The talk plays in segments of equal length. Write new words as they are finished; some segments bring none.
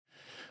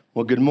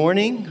Well, good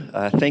morning.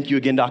 Thank you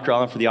again, Dr.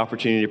 Allen, for the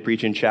opportunity to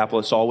preach in chapel.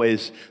 It's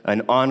always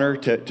an honor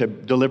to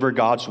deliver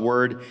God's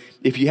word.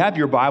 If you have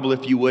your Bible,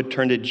 if you would,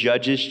 turn to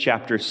Judges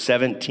chapter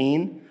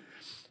 17.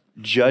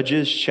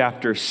 Judges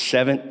chapter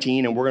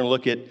 17, and we're going to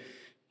look at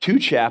two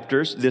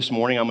chapters this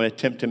morning. I'm going to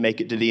attempt to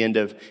make it to the end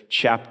of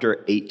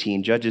chapter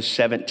 18, Judges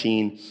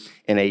 17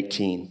 and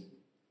 18.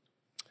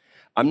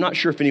 I'm not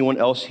sure if anyone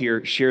else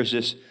here shares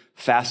this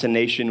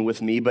fascination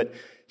with me, but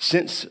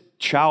since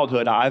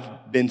childhood,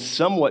 I've been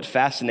somewhat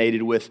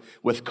fascinated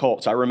with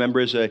cults. I remember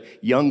as a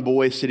young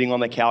boy sitting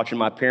on the couch and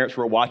my parents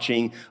were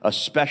watching a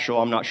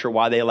special. I'm not sure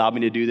why they allowed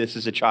me to do this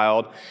as a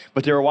child,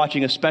 but they were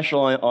watching a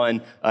special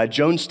on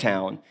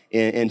Jonestown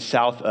in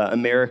South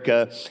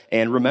America,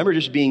 and remember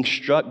just being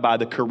struck by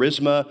the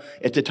charisma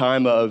at the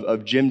time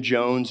of Jim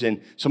Jones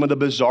and some of the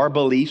bizarre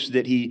beliefs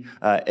that he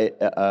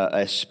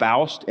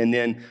espoused, and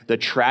then the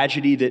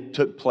tragedy that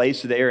took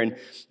place there, and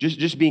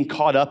just being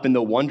caught up in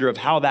the wonder of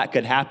how that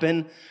could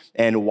happen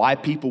and why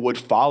people would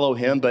follow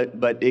him,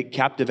 but it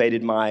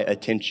captivated my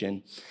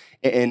attention.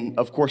 And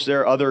of course, there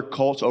are other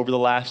cults over the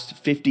last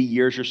 50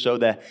 years or so,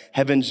 the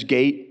Heaven's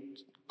Gate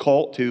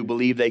cult, who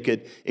believe they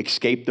could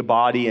escape the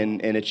body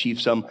and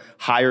achieve some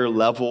higher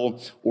level,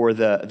 or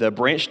the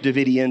Branch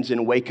Davidians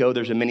in Waco.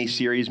 There's a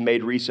mini-series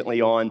made recently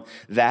on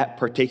that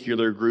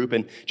particular group,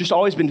 and just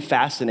always been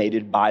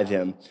fascinated by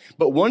them.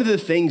 But one of the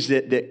things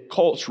that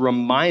cults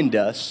remind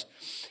us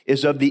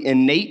is of the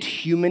innate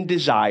human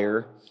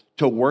desire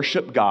to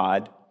worship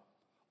God,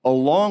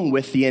 along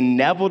with the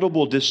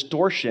inevitable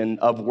distortion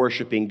of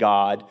worshiping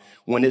God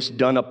when it's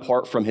done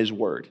apart from His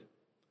Word.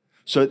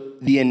 So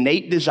the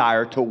innate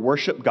desire to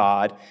worship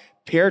God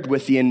paired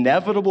with the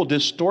inevitable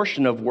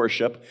distortion of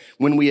worship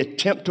when we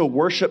attempt to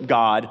worship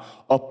God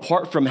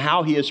apart from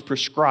how He is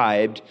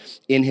prescribed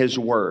in His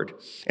Word.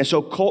 And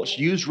so cults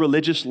use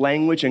religious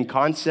language and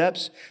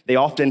concepts. They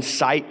often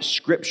cite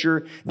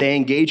Scripture. They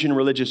engage in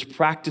religious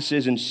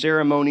practices and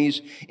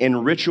ceremonies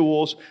and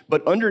rituals.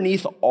 But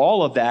underneath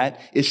all of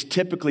that is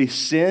typically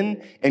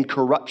sin and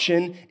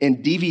corruption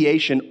and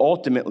deviation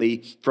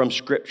ultimately from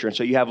Scripture. And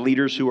so you have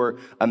leaders who are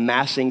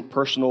amassing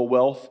personal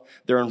wealth.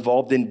 They're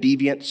involved in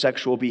deviant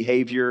sexual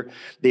behavior.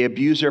 They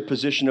abuse their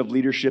position of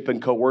leadership and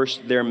coerce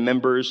their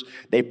members.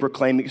 They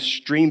proclaim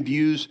extreme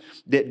views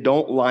that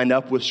don't line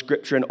up with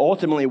Scripture. And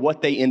ultimately,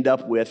 what they end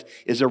up with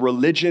is a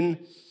religion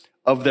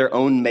of their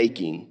own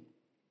making.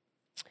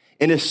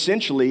 And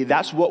essentially,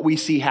 that's what we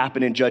see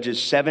happen in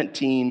Judges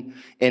 17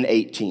 and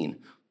 18.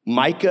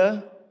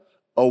 Micah,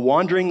 a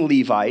wandering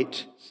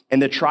Levite,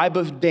 and the tribe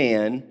of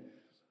Dan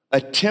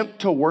attempt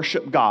to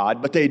worship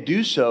God, but they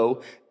do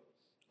so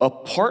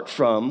apart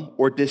from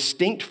or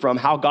distinct from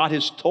how God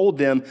has told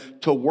them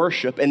to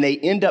worship, and they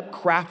end up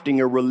crafting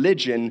a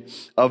religion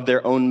of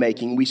their own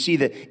making. We see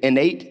the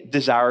innate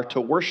desire to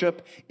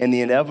worship and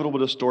the inevitable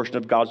distortion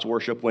of God's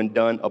worship when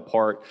done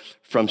apart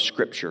from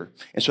Scripture.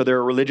 And so there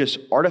are religious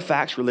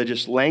artifacts,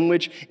 religious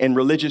language, and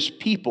religious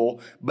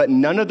people, but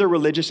none of the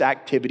religious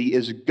activity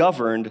is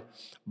governed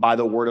by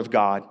the Word of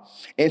God.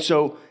 And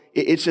so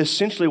it's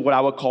essentially what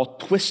I would call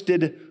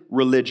twisted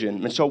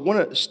religion. And so I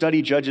want to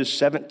study Judges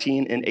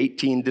 17 and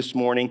 18 this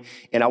morning,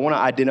 and I want to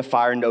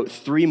identify or note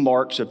three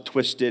marks of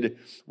twisted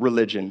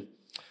religion.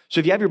 So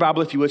if you have your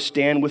Bible, if you would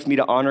stand with me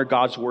to honor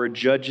God's word,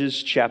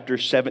 Judges chapter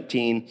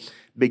 17,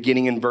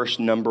 beginning in verse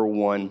number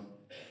 1. It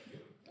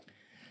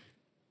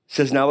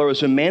says, "Now there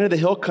was a man of the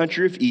hill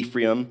country of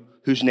Ephraim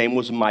whose name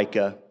was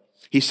Micah.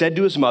 He said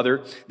to his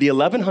mother, 'The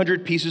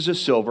 1,100 pieces of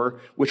silver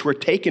which were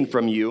taken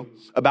from you,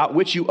 about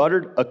which you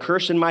uttered a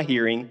curse in my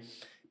hearing,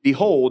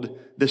 behold,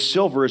 the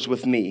silver is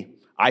with me.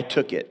 I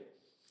took it.'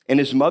 And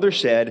his mother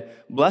said,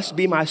 'Blessed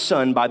be my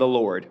son by the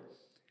Lord.'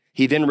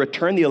 He then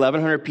returned the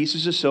 1,100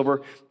 pieces of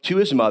silver to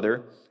his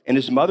mother, and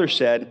his mother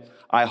said,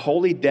 'I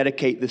wholly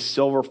dedicate the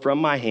silver from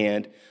my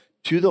hand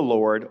to the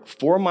Lord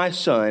for my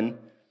son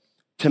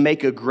to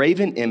make a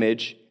graven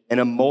image and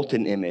a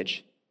molten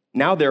image.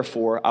 Now,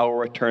 therefore, I will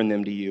return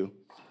them to you.'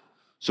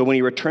 So when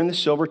he returned the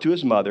silver to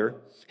his mother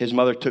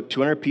took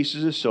 200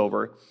 pieces of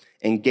silver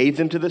and gave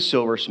them to the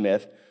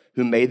silversmith,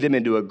 who made them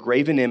into a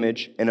graven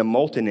image and a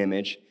molten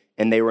image,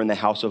 and they were in the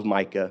house of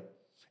Micah.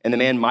 And the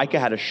man Micah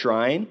had a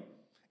shrine,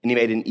 and he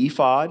made an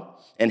ephod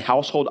and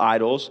household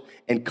idols,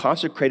 and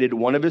consecrated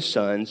one of his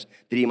sons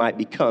that he might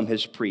become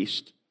his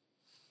priest."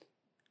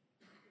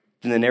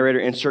 Then the narrator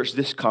inserts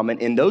this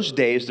comment, "In those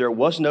days there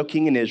was no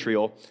king in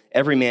Israel.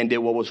 Every man did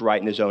what was right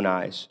in his own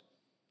eyes."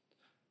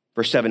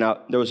 Verse 7,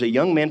 "Now there was a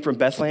young man from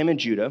Bethlehem in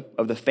Judah,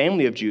 of the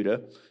family of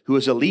Judah, who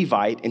was a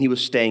Levite, and he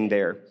was staying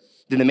there.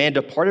 Then the man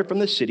departed from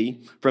the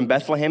city, from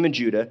Bethlehem in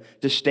Judah,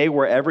 to stay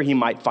wherever he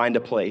might find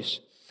a place.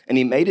 And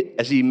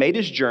as he made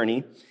his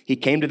journey, he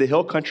came to the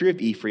hill country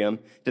of Ephraim,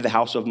 to the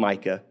house of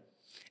Micah.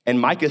 And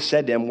Micah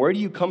said to him, 'Where do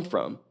you come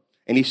from?'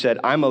 And he said,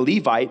 'I'm a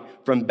Levite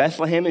from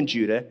Bethlehem in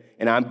Judah,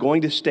 and I'm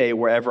going to stay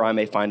wherever I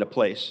may find a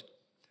place.'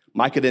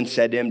 Micah then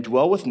said to him,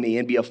 'Dwell with me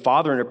and be a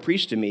father and a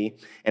priest to me,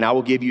 and I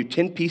will give you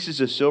 10 pieces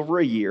of silver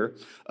a year,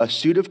 a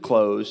suit of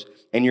clothes,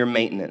 and your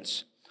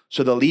maintenance.'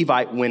 So the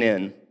Levite went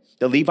in.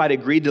 The Levite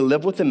agreed to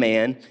live with the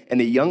man, and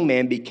the young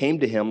man became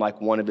to him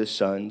like one of his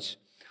sons.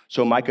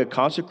 So Micah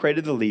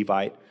consecrated the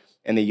Levite,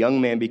 and the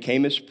young man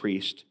became his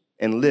priest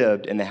and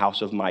lived in the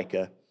house of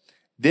Micah.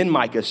 Then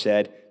Micah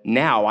said,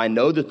 now I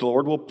know that the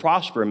Lord will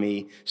prosper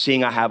me,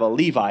 seeing I have a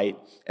Levite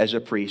as a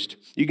priest.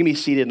 You can be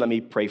seated. Let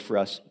me pray for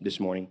us this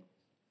morning.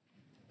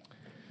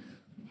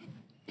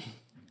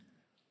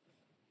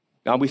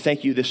 God, we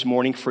thank you this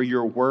morning for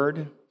your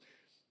word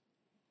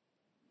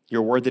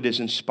that is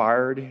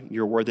inspired,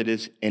 your word that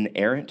is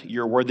inerrant,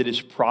 your word that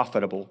is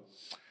profitable.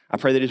 I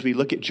pray that as we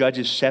look at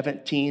Judges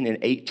 17 and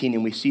 18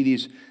 and we see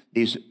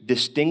these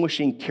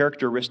distinguishing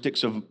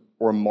characteristics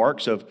or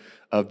marks of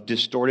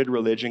distorted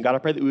religion, God, I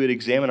pray that we would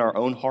examine our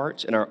own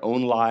hearts and our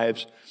own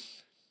lives.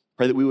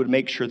 Pray that we would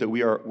make sure that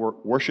we're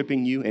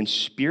worshiping you in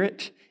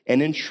spirit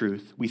and in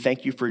truth. We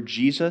thank you for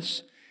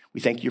Jesus.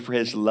 We thank you for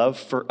his love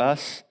for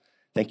us.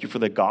 Thank you for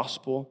the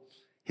gospel,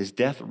 his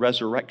death,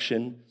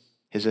 resurrection,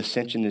 his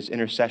ascension, his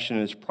intercession,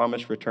 and his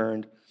promise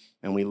returned.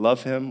 And we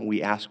love him.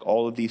 We ask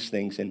all of these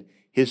things in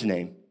his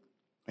name.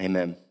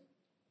 Amen.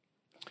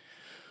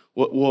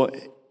 Well,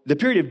 the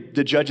period of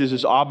the Judges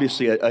is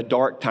obviously a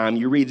dark time.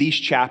 You read these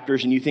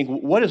chapters and you think,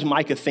 what is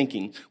Micah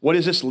thinking? What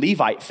is this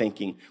Levite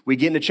thinking? We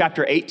get into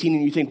chapter 18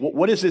 and you think,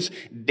 what is this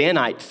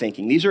Danite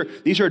thinking? These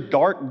are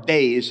dark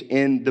days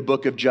in the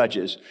book of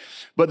Judges.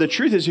 But the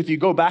truth is, if you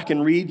go back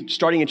and read,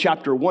 starting in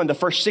chapter 1, the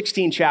first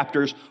 16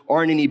 chapters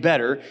aren't any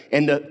better,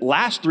 and the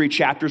last 3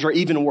 chapters are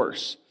even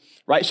worse,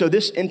 right? So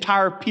this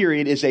entire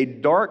period is a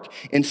dark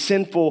and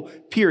sinful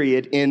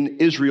period in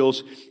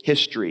Israel's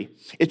history.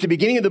 At the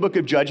beginning of the book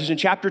of Judges, in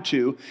chapter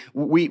 2,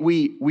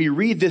 we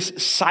read this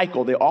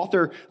cycle. The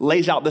author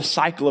lays out the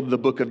cycle of the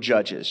book of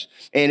Judges,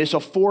 and it's a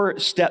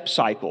 4-step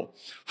cycle.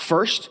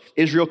 First,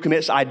 Israel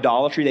commits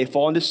idolatry. They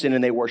fall into sin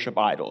and they worship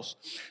idols.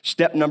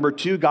 Step number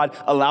 2, God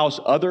allows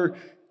other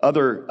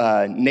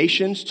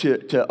nations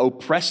to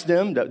oppress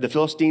them, the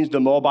Philistines, the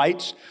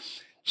Moabites.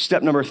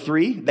 Step number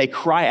 3, they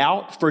cry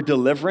out for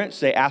deliverance.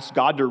 They ask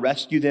God to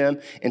rescue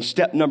them. And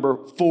step number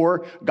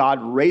 4,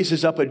 God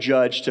raises up a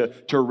judge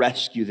to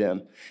rescue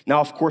them. Now,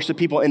 of course, the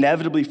people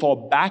inevitably fall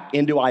back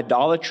into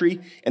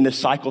idolatry and the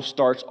cycle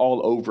starts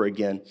all over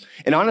again.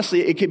 And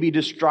honestly, it could be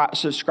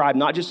described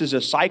not just as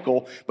a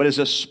cycle, but as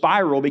a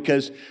spiral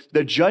because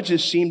the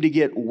judges seem to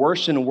get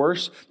worse and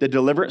worse. The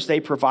deliverance they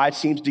provide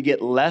seems to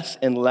get less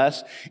and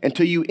less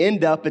until you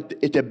end up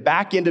at the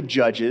back end of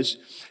Judges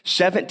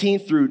 17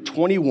 through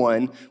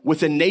 21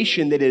 with a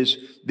nation that is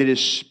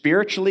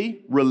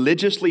spiritually,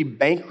 religiously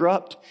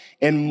bankrupt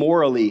and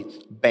morally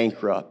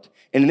bankrupt.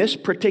 And in this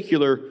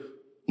particular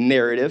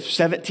narrative,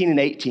 17 and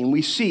 18,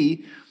 we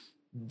see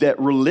that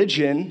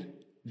religion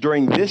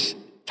during this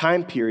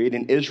time period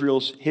in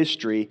Israel's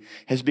history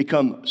has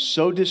become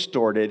so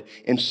distorted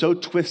and so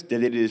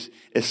twisted it is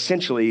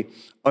essentially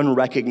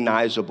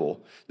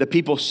unrecognizable. The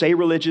people say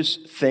religious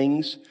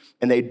things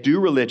and they do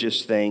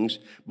religious things,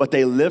 but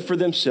they live for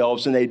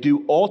themselves and they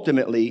do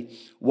ultimately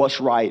what's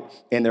right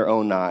in their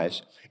own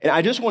eyes. And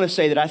I just want to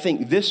say that I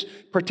think this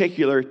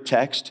particular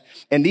text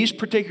and these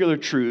particular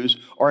truths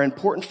are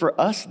important for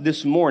us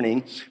this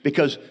morning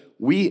because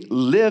we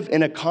live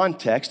in a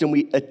context and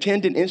we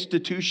attend an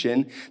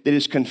institution that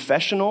is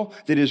confessional,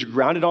 that is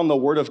grounded on the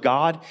Word of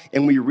God,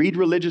 and we read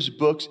religious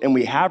books and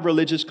we have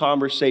religious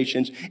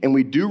conversations and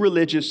we do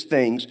religious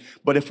things.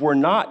 But if we're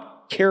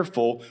not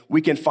careful,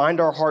 we can find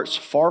our hearts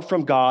far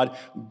from God,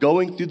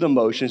 going through the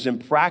motions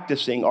and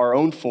practicing our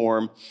own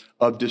form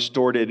of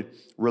distorted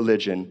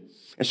religion.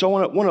 And so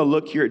I want to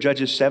look here at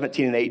Judges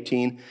 17 and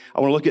 18. I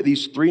want to look at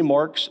these 3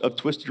 marks of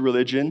twisted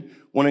religion. I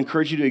want to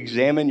encourage you to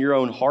examine your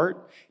own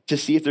heart to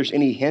see if there's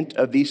any hint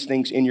of these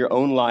things in your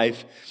own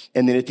life.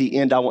 And then at the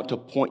end, I want to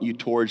point you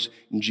towards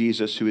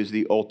Jesus, who is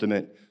the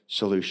ultimate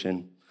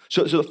solution.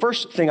 So the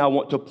first thing I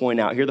want to point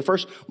out here, the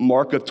first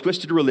mark of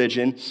twisted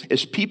religion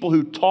is people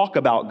who talk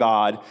about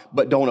God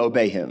but don't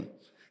obey him.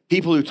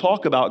 People who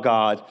talk about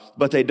God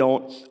but they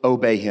don't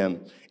obey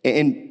him.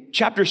 In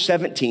chapter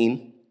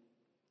 17,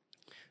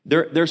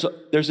 there's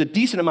a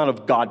decent amount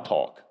of God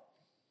talk.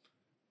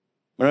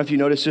 I don't know if you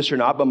noticed this or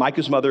not, but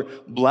Micah's mother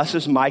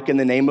blesses Micah in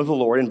the name of the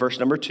Lord in verse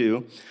number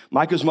 2.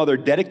 Micah's mother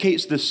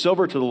dedicates the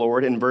silver to the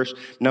Lord in verse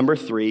number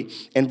 3.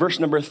 In verse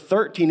number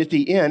 13 at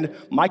the end,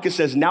 Micah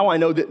says, now I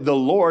know that the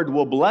Lord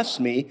will bless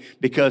me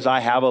because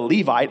I have a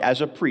Levite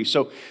as a priest.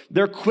 So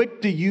they're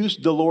quick to use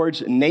the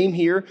Lord's name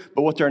here,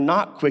 but what they're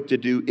not quick to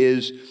do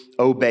is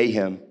obey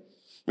him.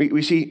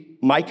 We see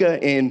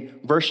Micah in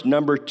verse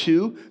number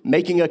 2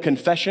 making a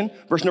confession.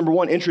 Verse number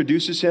 1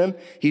 introduces him.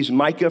 He's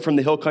Micah from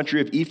the hill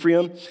country of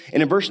Ephraim.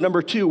 And in verse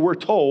number 2, we're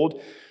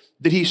told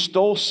that he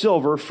stole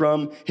silver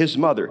from his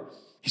mother.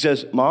 He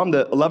says, Mom,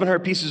 the 1,100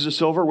 pieces of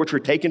silver which were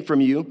taken from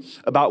you,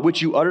 about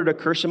which you uttered a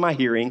curse in my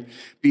hearing,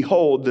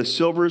 behold, the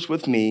silver is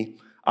with me,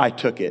 I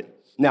took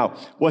it. Now,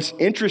 what's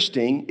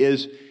interesting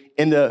is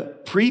in the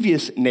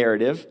previous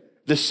narrative,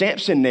 the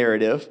Samson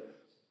narrative,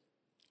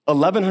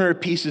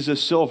 1,100 pieces of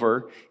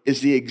silver is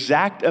the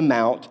exact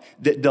amount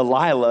that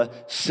Delilah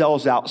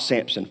sells out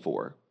Samson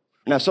for.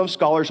 Now, some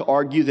scholars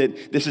argue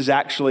that this is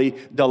actually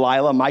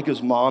Delilah.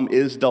 Micah's mom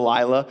is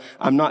Delilah.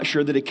 I'm not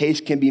sure that a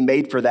case can be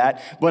made for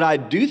that, but I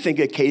do think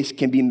a case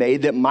can be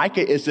made that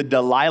Micah is a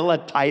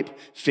Delilah-type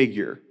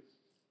figure.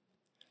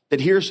 That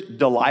here's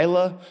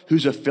Delilah,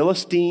 who's a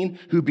Philistine,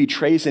 who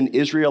betrays an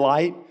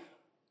Israelite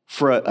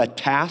for a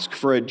task,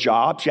 for a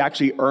job. She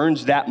actually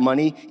earns that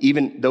money,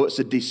 even though it's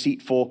a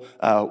deceitful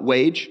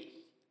wage.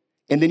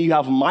 And then you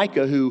have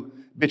Micah, who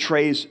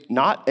betrays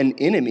not an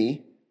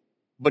enemy,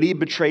 but he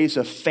betrays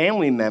a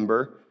family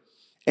member,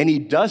 and he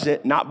does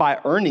it not by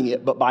earning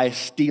it, but by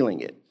stealing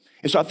it.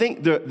 And so I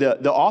think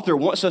the author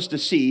wants us to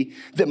see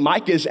that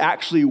Micah is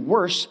actually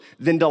worse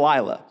than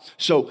Delilah.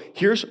 So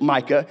here's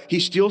Micah. He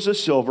steals the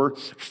silver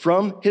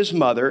from his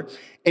mother,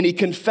 and he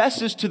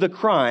confesses to the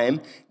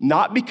crime,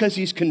 not because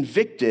he's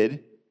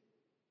convicted,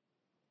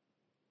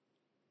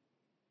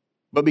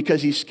 but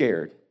because he's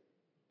scared.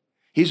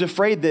 He's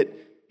afraid that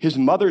his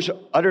mother's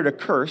uttered a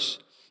curse,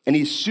 and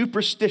he's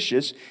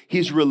superstitious.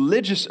 He's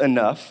religious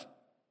enough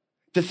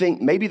to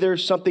think maybe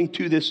there's something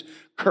to this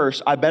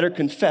curse. I better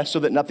confess so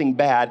that nothing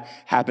bad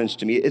happens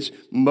to me. It's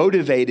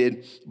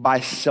motivated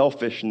by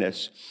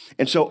selfishness.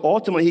 And so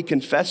ultimately he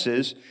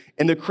confesses.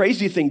 And the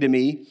crazy thing to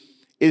me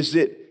is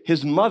that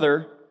his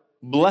mother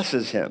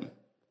blesses him.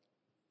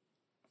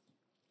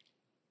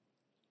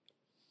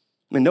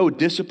 I mean, no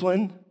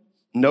discipline,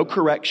 no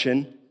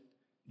correction,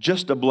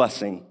 just a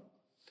blessing.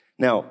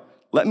 Now,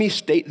 let me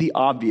state the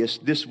obvious.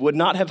 This would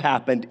not have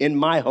happened in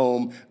my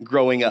home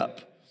growing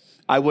up.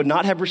 I would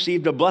not have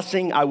received a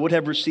blessing. I would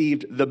have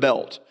received the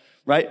belt,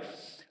 right?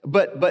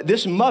 But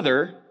this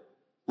mother,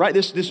 right,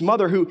 this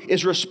mother who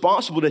is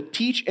responsible to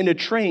teach and to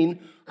train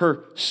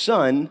her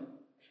son,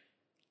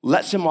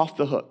 lets him off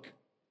the hook.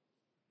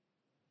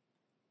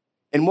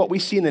 And what we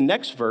see in the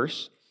next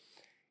verse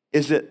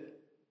is that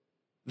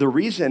the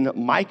reason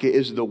Micah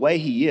is the way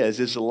he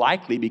is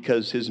likely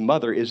because his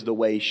mother is the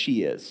way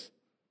she is.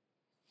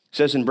 It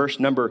says in verse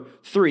number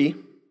 3,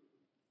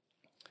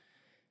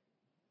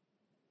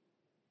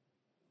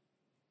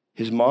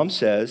 his mom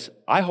says,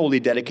 I wholly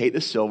dedicate the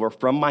silver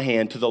from my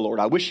hand to the Lord.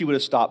 I wish she would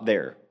have stopped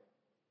there.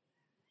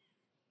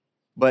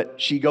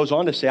 But she goes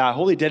on to say, I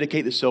wholly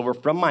dedicate the silver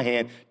from my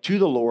hand to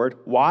the Lord.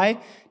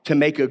 Why? To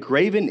make a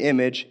graven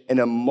image and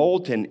a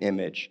molten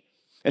image.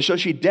 And so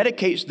she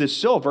dedicates the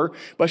silver,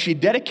 but she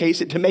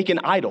dedicates it to make an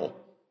idol.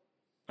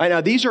 Right,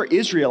 now, these are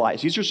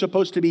Israelites. These are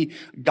supposed to be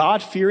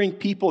God-fearing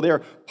people. They're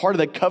part of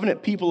the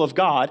covenant people of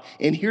God.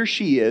 And here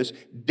she is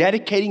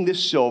dedicating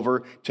this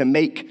silver to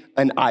make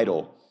an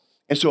idol.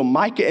 And so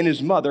Micah and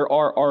his mother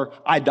are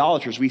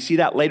idolaters. We see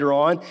that later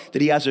on,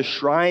 that he has a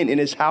shrine in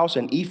his house,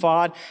 an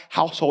ephod,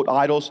 household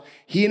idols.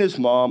 He and his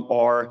mom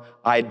are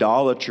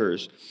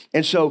idolaters.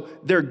 And so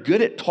they're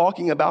good at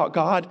talking about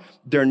God.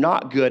 They're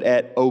not good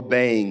at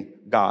obeying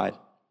God.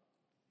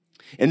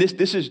 And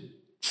this is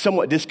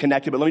somewhat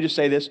disconnected, but let me just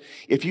say this.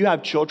 If you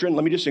have children,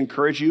 let me just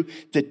encourage you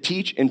to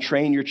teach and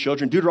train your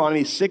children.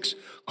 Deuteronomy 6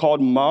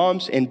 called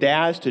moms and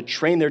dads to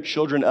train their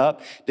children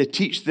up, to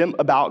teach them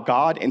about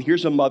God. And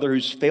here's a mother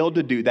who's failed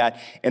to do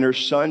that, and her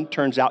son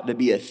turns out to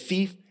be a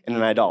thief and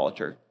an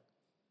idolater.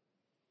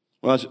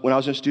 When I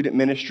was in student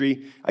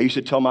ministry, I used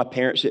to tell my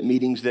parents at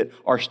meetings that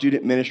our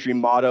student ministry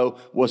motto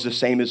was the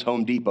same as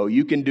Home Depot.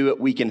 You can do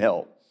it, we can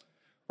help.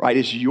 Right?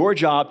 It's your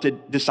job to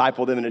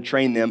disciple them and to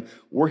train them.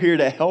 We're here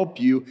to help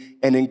you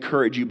and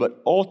encourage you,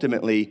 but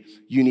ultimately,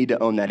 you need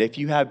to own that. If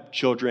you have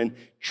children,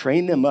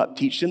 train them up,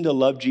 teach them to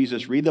love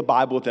Jesus, read the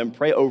Bible with them,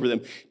 pray over them,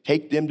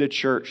 take them to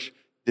church,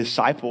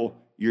 disciple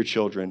your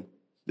children.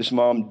 This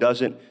mom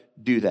doesn't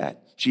do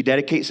that. She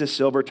dedicates the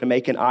silver to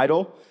make an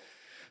idol.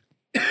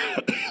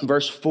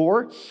 Verse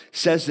 4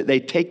 says that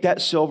they take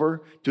that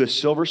silver to a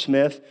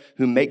silversmith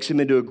who makes him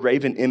into a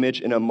graven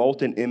image and a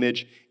molten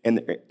image, and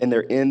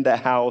they're in the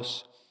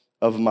house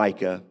of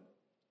Micah.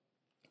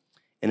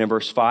 And in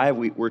verse 5,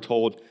 we're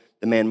told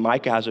the man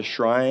Micah has a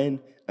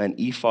shrine, an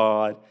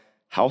ephod,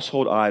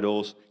 household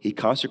idols. He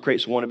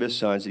consecrates one of his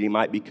sons that he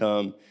might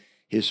become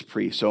his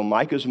priest. So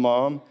Micah's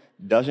mom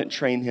doesn't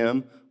train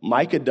him.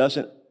 Micah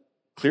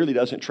clearly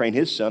doesn't train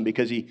his son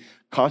because he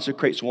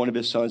consecrates one of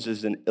his sons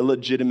as an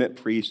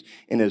illegitimate priest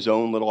in his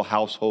own little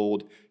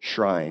household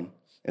shrine.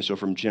 And so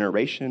from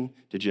generation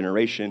to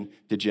generation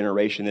to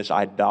generation, this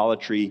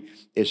idolatry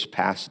is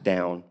passed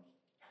down.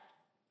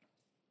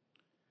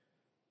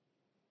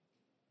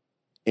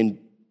 And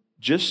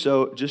just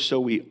so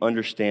we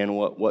understand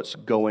what's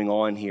going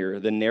on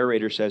here, the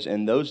narrator says,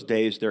 in those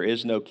days there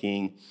is no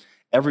king.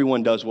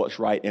 Everyone does what's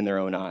right in their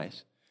own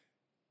eyes.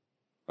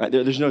 Right?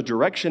 There's no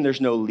direction.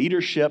 There's no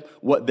leadership.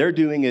 What they're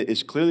doing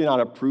is clearly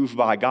not approved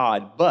by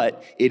God,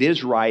 but it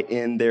is right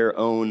in their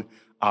own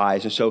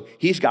eyes. And so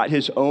he's got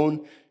his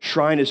own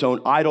shrine, his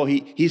own idol.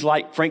 He's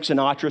like Frank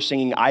Sinatra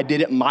singing, I did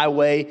it my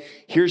way.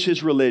 Here's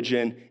his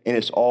religion, and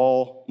it's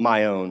all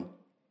my own.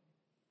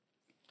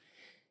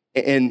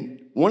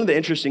 And one of the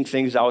interesting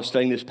things I was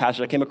studying this passage,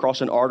 I came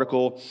across an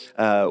article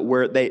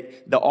where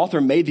the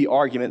author made the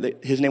argument,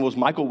 that his name was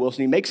Michael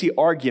Wilson. He makes the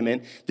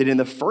argument that in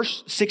the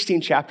first 16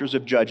 chapters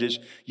of Judges,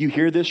 you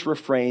hear this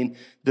refrain,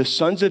 the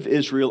sons of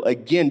Israel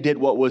again did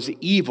what was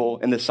evil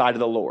in the sight of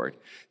the Lord.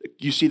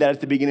 You see that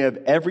at the beginning of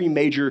every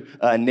major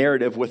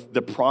narrative with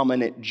the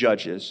prominent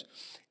judges.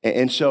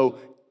 And so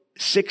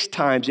 6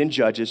 times in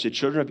Judges, the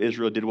children of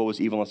Israel did what was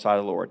evil in the sight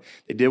of the Lord.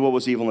 They did what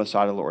was evil in the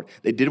sight of the Lord.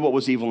 They did what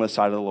was evil in the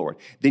sight of the Lord.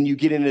 Then you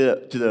get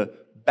into the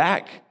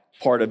back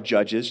part of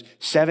Judges,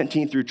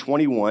 17 through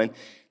 21.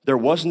 There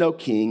was no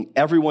king.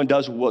 Everyone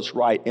does what's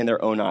right in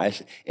their own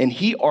eyes. And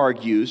he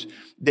argues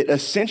that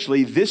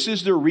essentially this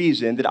is the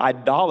reason that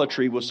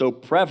idolatry was so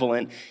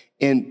prevalent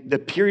in the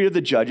period of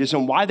the Judges,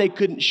 and why they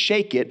couldn't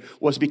shake it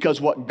was because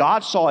what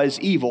God saw as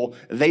evil,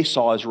 they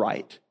saw as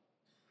right.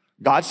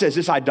 God says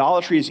this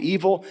idolatry is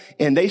evil,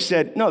 and they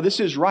said, no, this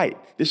is right.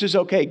 This is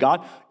okay.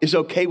 God is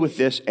okay with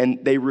this,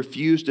 and they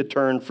refused to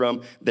turn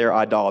from their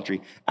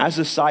idolatry. As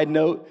a side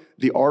note,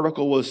 the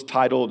article was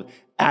titled,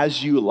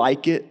 As You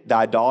Like It, the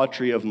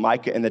Idolatry of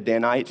Micah and the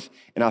Danites,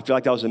 and I feel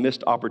like that was a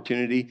missed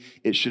opportunity.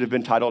 It should have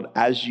been titled,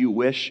 As You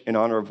Wish, in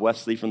honor of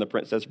Wesley from The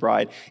Princess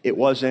Bride. It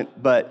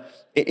wasn't, but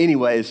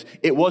anyways,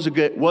 it was a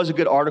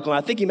good article,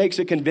 and I think he makes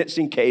a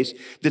convincing case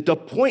that the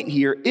point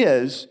here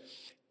is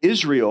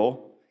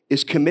Israel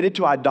is committed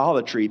to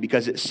idolatry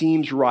because it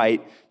seems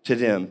right to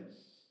them.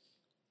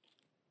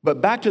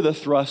 But back to the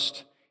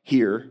thrust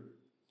here.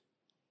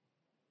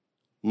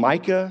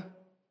 Micah,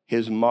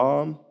 his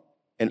mom,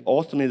 and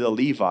ultimately the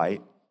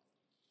Levite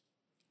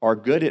are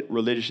good at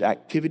religious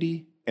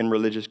activity and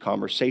religious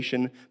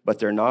conversation, but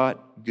they're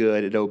not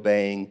good at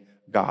obeying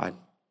God.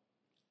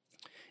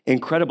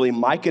 Incredibly,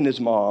 Micah and his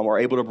mom are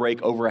able to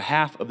break over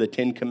half of the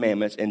 10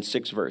 commandments in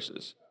 6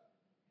 verses.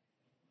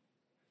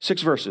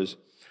 6 verses.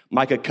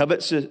 Micah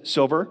covets the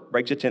silver,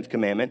 breaks the 10th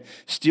commandment,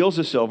 steals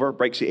the silver,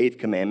 breaks the 8th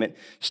commandment,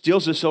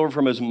 steals the silver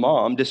from his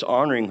mom,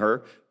 dishonoring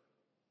her,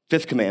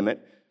 5th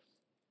commandment.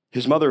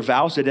 His mother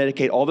vows to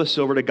dedicate all the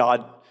silver to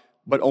God,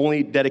 but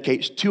only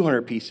dedicates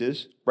 200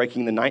 pieces,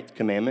 breaking the 9th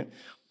commandment.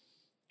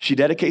 She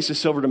dedicates the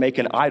silver to make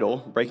an idol,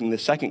 breaking the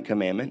 2nd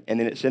commandment, and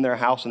then it's in their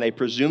house and they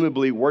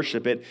presumably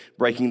worship it,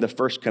 breaking the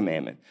 1st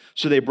commandment.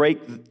 So they break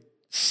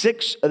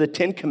 6 of the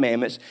 10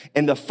 commandments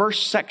in the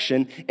first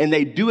section, and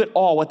they do it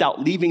all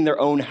without leaving their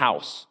own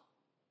house.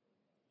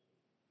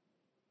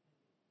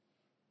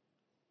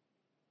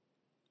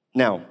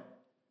 Now,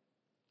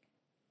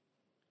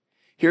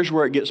 here's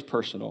where it gets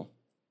personal.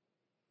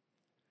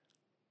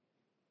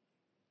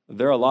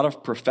 There are a lot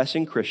of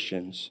professing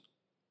Christians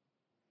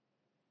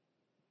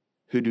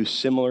who do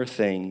similar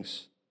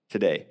things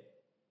today.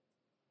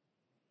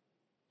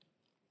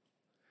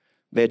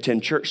 They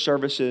attend church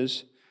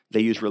services. They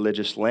use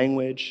religious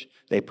language.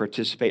 They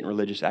participate in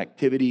religious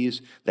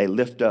activities. They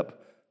lift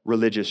up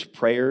religious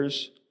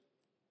prayers.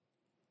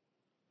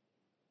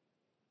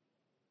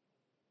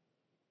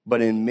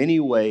 But in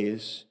many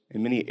ways,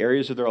 in many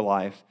areas of their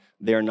life,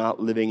 they are not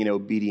living in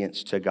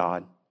obedience to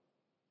God.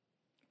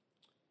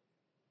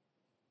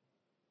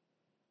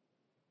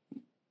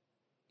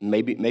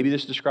 Maybe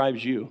this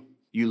describes you.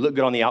 You look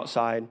good on the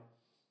outside,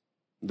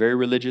 very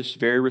religious,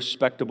 very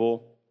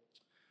respectable.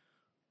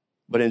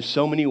 But in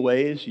so many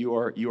ways, you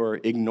are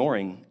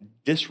ignoring,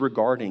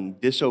 disregarding,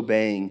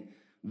 disobeying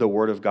the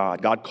word of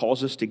God. God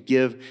calls us to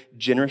give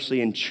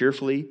generously and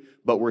cheerfully,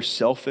 but we're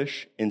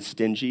selfish and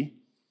stingy.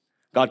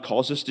 God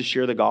calls us to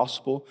share the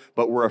gospel,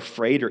 but we're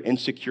afraid or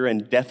insecure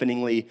and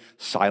deafeningly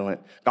silent.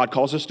 God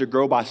calls us to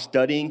grow by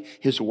studying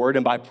his word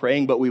and by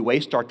praying, but we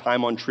waste our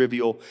time on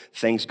trivial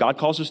things. God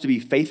calls us to be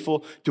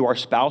faithful to our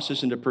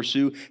spouses and to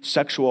pursue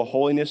sexual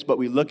holiness, but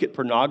we look at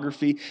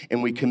pornography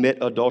and we commit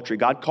adultery.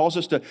 God calls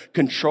us to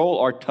control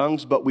our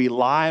tongues, but we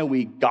lie,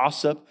 we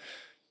gossip,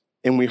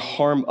 and we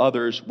harm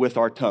others with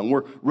our tongue.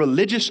 We're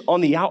religious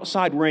on the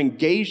outside. We're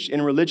engaged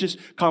in religious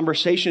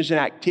conversations and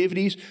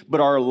activities, but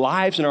our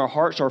lives and our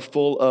hearts are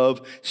full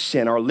of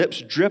sin. Our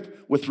lips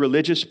drip with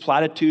religious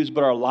platitudes,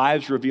 but our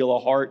lives reveal a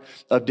heart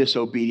of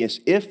disobedience.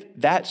 If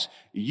that's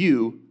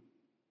you,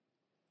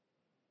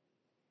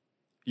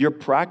 you're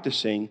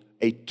practicing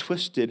a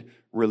twisted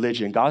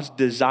religion. God's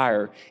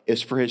desire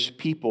is for his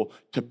people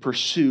to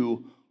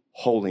pursue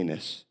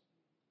holiness,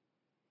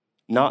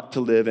 not to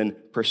live in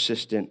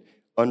persistent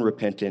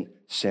unrepentant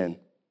sin.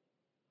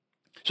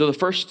 So the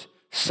first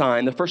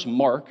sign, the first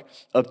mark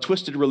of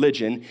twisted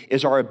religion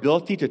is our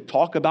ability to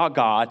talk about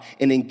God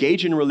and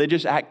engage in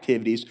religious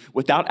activities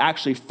without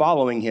actually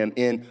following him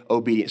in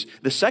obedience.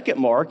 The second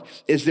mark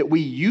is that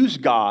we use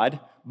God,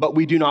 but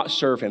we do not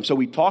serve him. So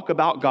we talk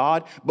about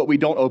God, but we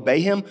don't obey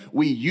him.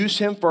 We use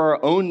him for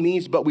our own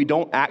means, but we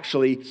don't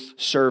actually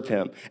serve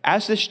him.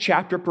 As this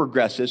chapter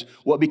progresses,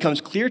 what becomes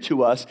clear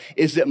to us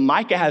is that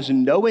Micah has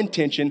no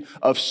intention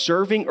of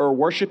serving or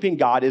worshiping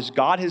God as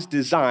God has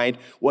designed.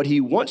 What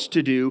he wants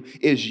to do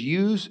is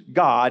use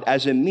God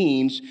as a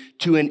means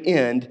to an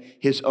end,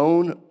 his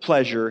own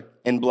pleasure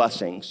and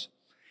blessings.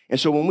 And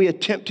so when we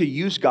attempt to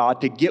use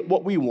God to get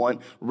what we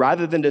want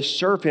rather than to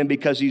serve him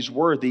because he's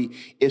worthy,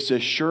 it's a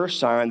sure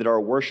sign that our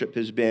worship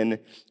has been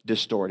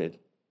distorted.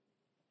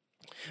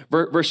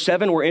 Verse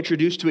 7, we're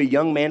introduced to a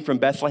young man from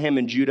Bethlehem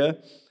in Judah.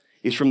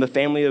 He's from the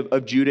family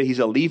of Judah. He's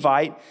a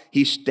Levite.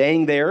 He's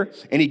staying there,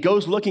 and he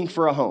goes looking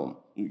for a home.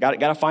 Got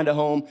to find a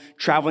home,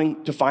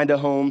 traveling to find a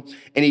home.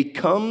 And he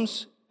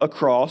comes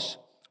across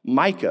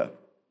Micah.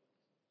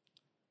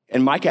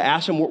 And Micah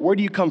asks him, where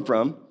do you come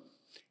from?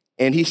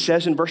 And he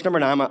says in verse number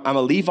 9, I'm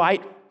a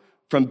Levite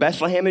from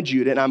Bethlehem in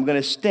Judah, and I'm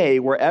going to stay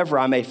wherever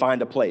I may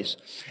find a place.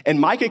 And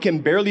Micah can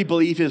barely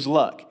believe his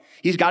luck.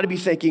 He's got to be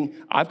thinking,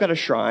 I've got a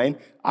shrine,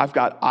 I've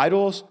got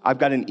idols, I've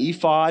got an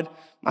ephod.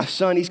 My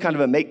son, he's kind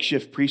of a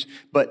makeshift priest,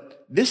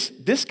 but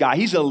this guy,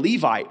 he's a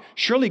Levite.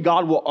 Surely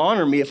God will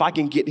honor me if I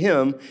can get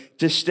him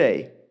to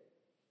stay.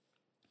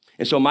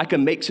 And so Micah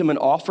makes him an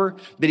offer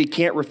that he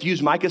can't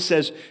refuse. Micah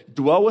says,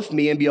 dwell with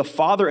me and be a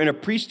father and a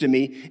priest to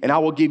me, and I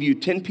will give you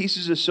 10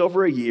 pieces of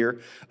silver a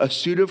year, a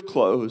suit of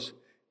clothes,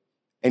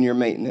 and your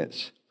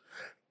maintenance.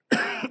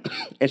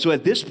 And so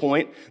at this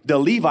point, the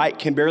Levite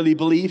can barely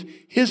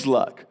believe his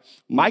luck.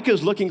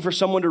 Micah's looking for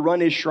someone to run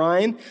his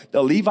shrine.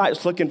 The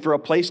Levite's looking for a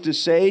place to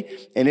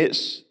stay, and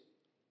it's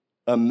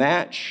a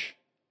match,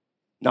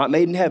 not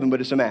made in heaven,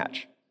 but it's a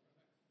match.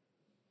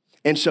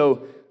 And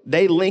so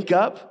they link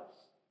up.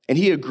 And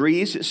he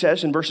agrees, it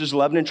says in verses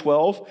 11 and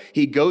 12,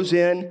 he goes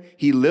in,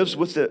 he lives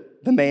with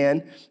the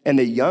man, and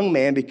the young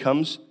man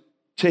becomes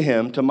to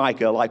him, to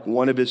Micah, like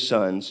one of his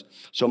sons.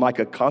 So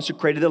Micah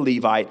consecrated the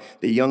Levite,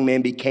 the young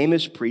man became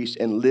his priest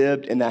and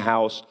lived in the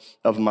house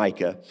of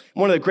Micah.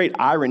 One of the great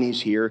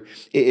ironies here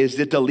is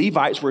that the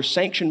Levites were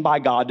sanctioned by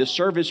God to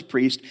serve as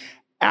priests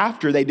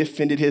after they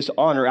defended his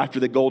honor after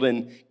the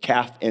golden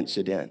calf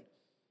incident.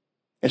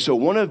 And so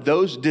one of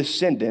those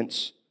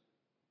descendants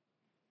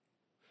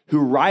who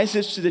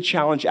rises to the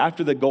challenge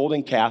after the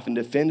golden calf and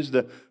defends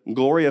the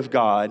glory of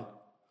God,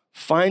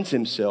 finds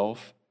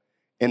himself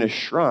in a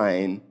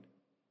shrine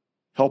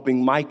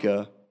helping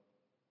Micah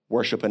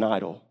worship an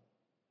idol.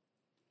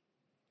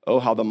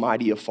 Oh, how the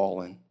mighty have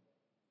fallen.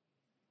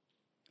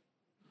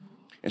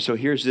 And so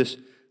here's this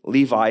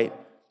Levite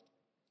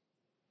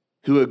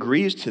who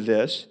agrees to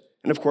this.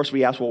 And of course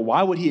we ask, well,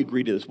 why would he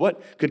agree to this?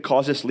 What could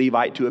cause this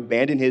Levite to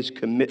abandon his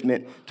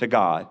commitment to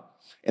God?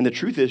 And the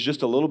truth is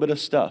just a little bit of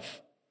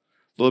stuff.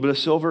 A little bit of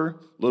silver,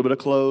 a little bit of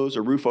clothes,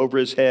 a roof over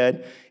his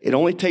head. It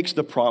only takes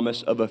the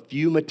promise of a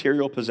few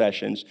material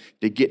possessions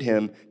to get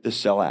him to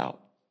sell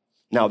out.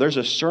 Now, there's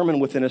a sermon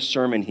within a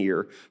sermon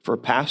here for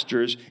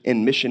pastors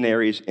and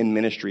missionaries and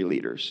ministry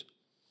leaders.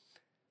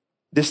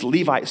 This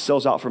Levite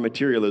sells out for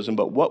materialism,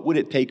 but what would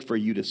it take for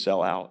you to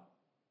sell out?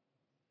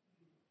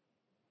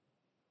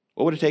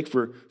 What would it take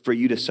for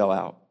you to sell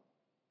out?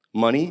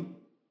 Money?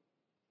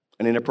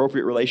 An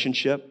inappropriate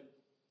relationship?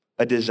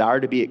 A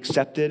desire to be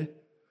accepted?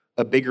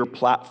 A bigger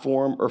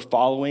platform or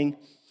following?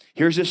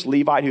 Here's this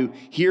Levite who,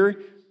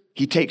 here,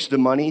 he takes the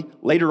money.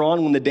 Later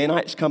on, when the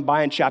Danites come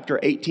by in chapter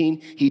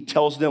 18, he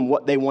tells them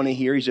what they want to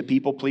hear. He's a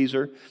people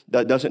pleaser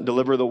that doesn't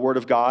deliver the word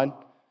of God.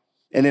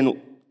 And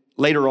then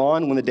later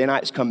on, when the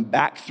Danites come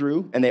back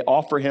through and they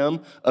offer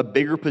him a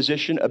bigger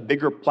position, a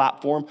bigger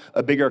platform,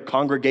 a bigger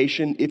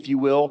congregation, if you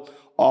will,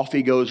 off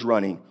he goes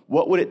running.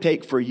 What would it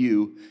take for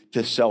you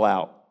to sell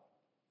out?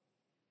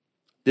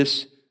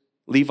 This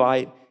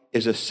Levite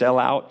is a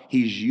sellout.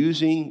 He's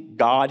using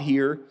God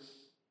here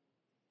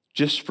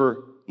just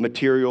for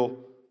material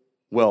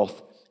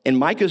wealth. And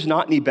Micah's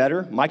not any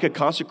better. Micah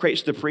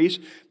consecrates the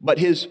priest, but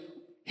his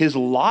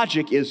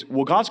logic is,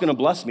 well, God's going to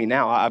bless me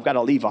now. I've got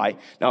a Levite.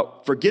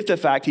 Now, forget the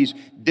fact he's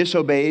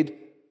disobeyed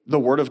the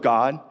word of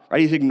God,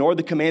 right? He's ignored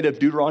the command of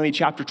Deuteronomy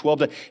chapter 12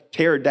 to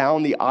tear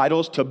down the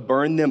idols, to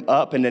burn them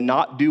up, and to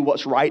not do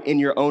what's right in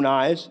your own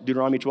eyes,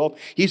 Deuteronomy 12.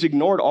 He's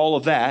ignored all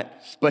of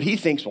that, but he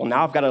thinks, well,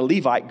 now I've got a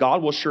Levite.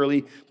 God will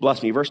surely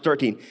bless me. Verse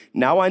 13,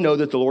 now I know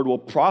that the Lord will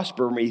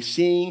prosper me,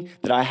 seeing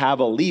that I have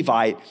a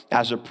Levite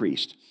as a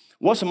priest.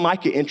 What's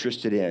Micah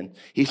interested in?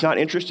 He's not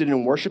interested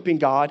in worshiping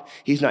God.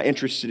 He's not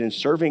interested in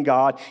serving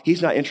God.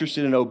 He's not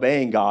interested in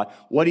obeying God.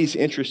 What he's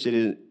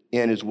interested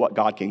in is what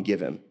God can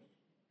give him.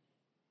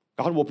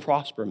 God will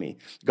prosper me.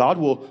 God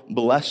will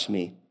bless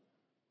me.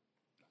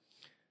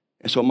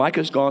 And so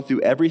Micah's gone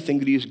through everything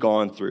that he's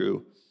gone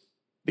through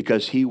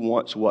because he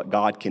wants what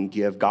God can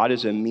give. God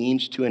is a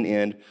means to an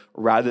end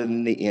rather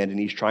than the end, and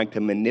he's trying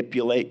to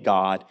manipulate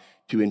God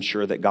to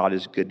ensure that God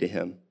is good to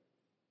him.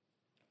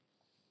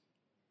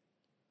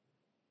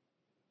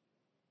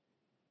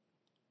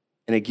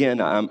 And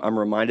again, I'm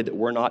reminded that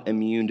we're not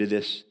immune to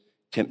this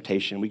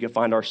temptation. We can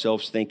find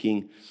ourselves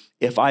thinking,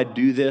 if I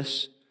do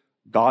this,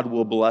 God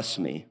will bless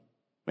me.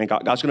 And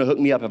God's going to hook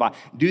me up. If I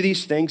do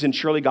these things, and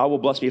surely God will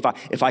bless me.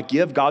 If I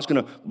give, God's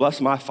going to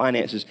bless my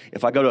finances.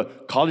 If I go to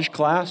college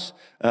class,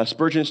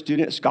 Spurgeon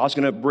students, God's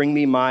going to bring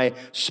me my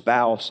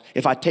spouse.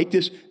 If I take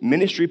this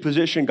ministry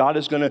position, God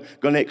is going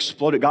to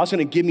explode it. God's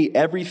going to give me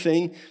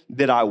everything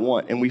that I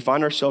want. And we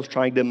find ourselves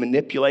trying to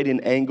manipulate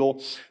an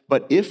angle.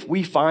 But if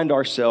we find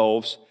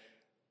ourselves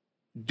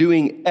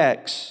doing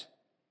X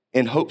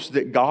in hopes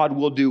that God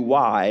will do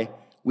Y,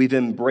 we've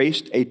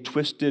embraced a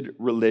twisted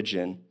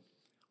religion.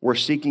 We're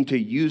seeking to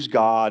use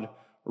God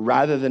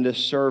rather than to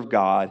serve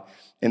God.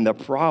 And the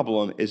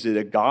problem is that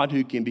a God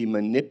who can be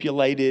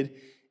manipulated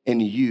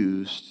and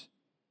used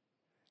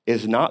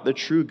is not the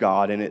true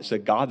God, and it's a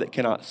God that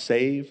cannot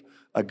save,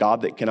 a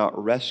God that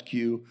cannot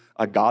rescue,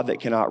 a God that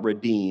cannot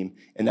redeem.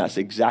 And that's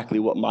exactly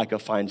what Micah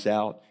finds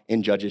out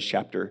in Judges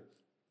chapter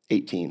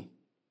 18.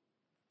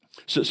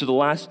 So the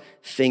last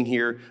thing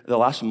here, the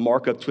last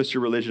mark of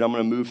twisted religion, I'm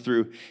going to move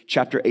through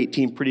chapter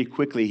 18 pretty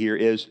quickly here,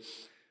 is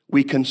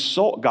we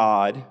consult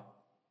God,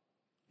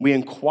 we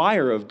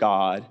inquire of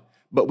God,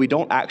 but we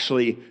don't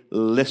actually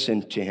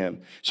listen to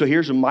him. So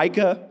here's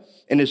Micah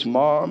and his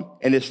mom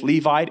and this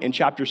Levite in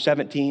chapter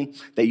 17.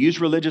 They use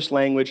religious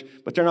language,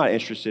 but they're not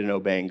interested in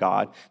obeying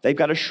God. They've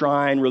got a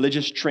shrine,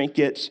 religious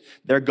trinkets.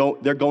 They're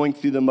going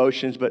through the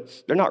motions,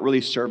 but they're not really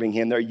serving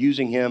him. They're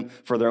using him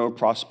for their own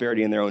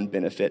prosperity and their own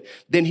benefit.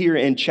 Then here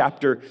in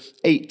chapter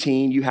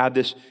 18, you have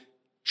this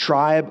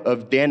tribe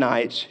of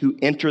Danites who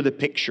enter the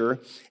picture,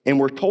 and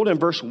we're told in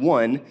verse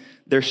 1,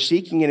 they're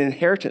seeking an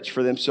inheritance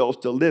for themselves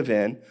to live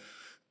in.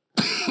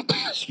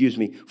 Excuse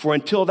me, for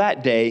until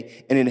that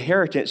day, an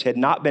inheritance had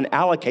not been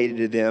allocated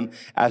to them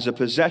as a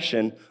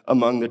possession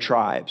among the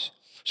tribes.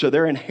 So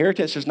their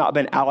inheritance has not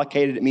been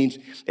allocated. It means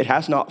it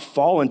has not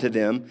fallen to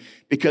them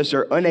because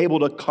they're unable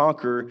to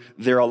conquer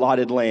their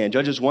allotted land.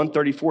 Judges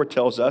 134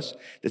 tells us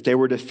that they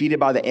were defeated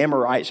by the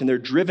Amorites and they're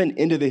driven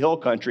into the hill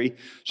country.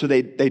 So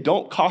they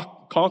don't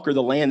conquer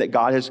the land that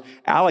God has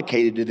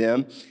allocated to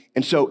them.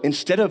 And so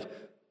instead of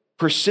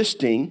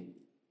persisting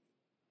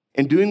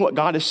and doing what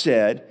God has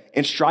said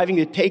and striving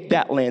to take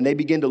that land, they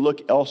begin to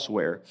look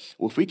elsewhere.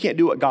 Well, if we can't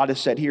do what God has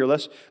said here,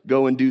 let's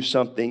go and do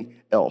something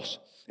else.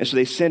 And so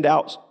they send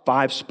out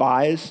 5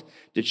 spies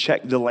to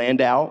check the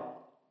land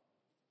out.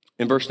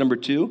 In verse number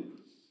 2,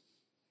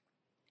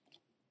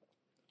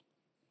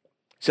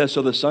 it says,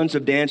 so the sons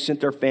of Dan sent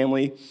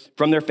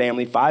from their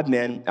family 5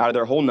 men out of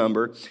their whole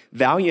number,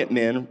 valiant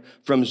men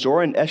from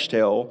Zorah and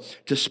Eshtaol,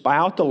 to spy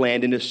out the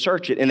land and to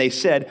search it. And they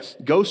said,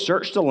 go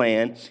search the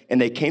land. And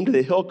they came to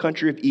the hill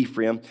country of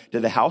Ephraim, to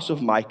the house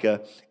of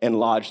Micah, and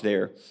lodged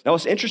there. Now,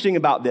 what's interesting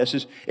about this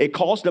is it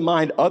calls to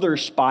mind other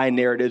spy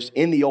narratives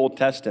in the Old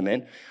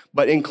Testament,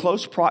 but in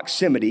close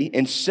proximity,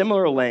 in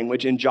similar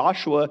language, in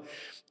Joshua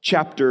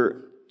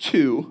chapter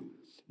 2,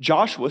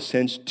 Joshua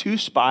sends 2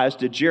 spies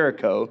to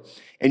Jericho.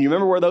 And you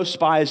remember where those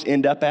spies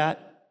end up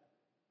at?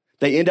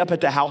 They end up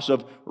at the house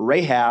of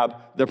Rahab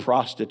the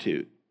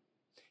prostitute.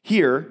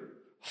 Here,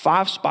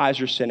 5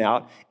 spies are sent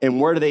out, and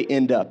where do they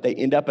end up? They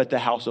end up at the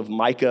house of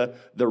Micah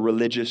the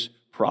religious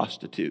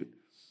prostitute,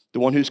 the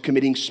one who's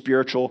committing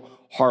spiritual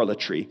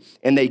harlotry.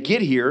 And they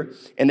get here,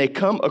 and they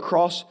come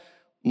across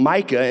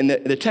Micah, and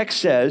the text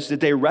says that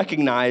they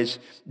recognize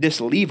this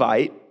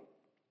Levite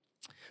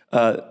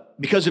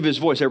because of his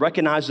voice. They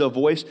recognize the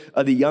voice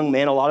of the young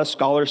man. A lot of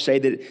scholars say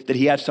that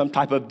he had some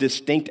type of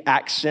distinct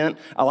accent.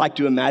 I like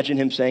to imagine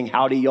him saying,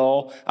 howdy,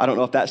 y'all. I don't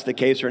know if that's the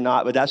case or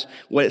not, but that's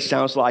what it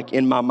sounds like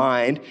in my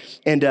mind.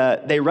 And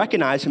they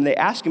recognize him. They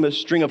ask him a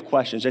string of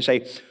questions. They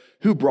say,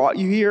 who brought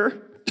you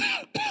here?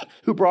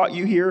 Who brought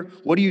you here?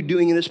 What are you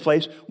doing in this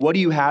place? What do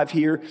you have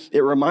here?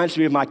 It reminds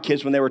me of my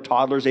kids when they were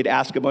toddlers. They'd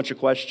ask a bunch of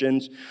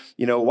questions.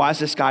 You know, why is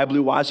the sky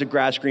blue? Why is the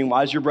grass green?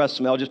 Why does your breath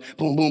smell? Just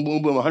boom, boom,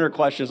 boom, boom, 100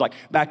 questions, like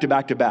back to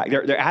back to back.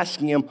 They're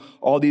asking him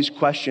all these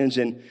questions.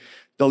 And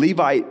the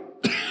Levite,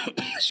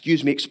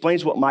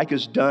 explains what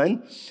Micah's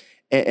done.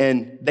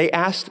 And they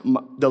asked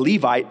the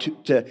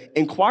Levite to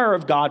inquire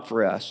of God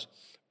for us.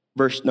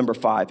 Verse number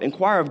 5,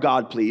 inquire of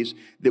God, please,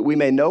 that we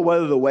may know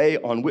whether the way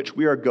on which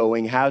we are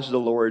going has the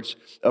Lord's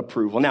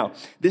approval. Now,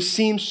 this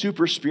seems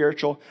super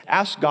spiritual.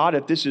 Ask God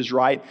if this is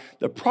right.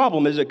 The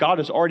problem is that God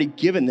has already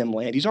given them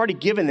land. He's already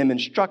given them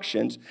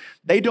instructions.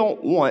 They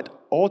don't want,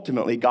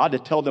 ultimately, God to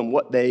tell them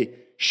what they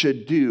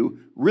should do.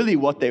 Really,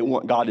 what they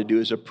want God to do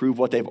is approve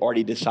what they've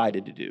already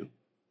decided to do.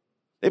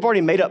 They've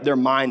already made up their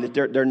mind that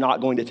they're not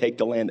going to take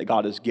the land that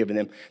God has given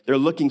them. They're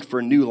looking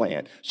for new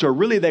land. So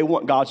really they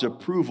want God's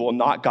approval,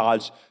 not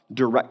God's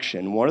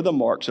direction. One of the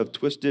marks of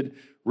twisted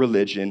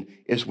religion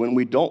is when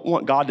we don't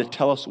want God to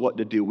tell us what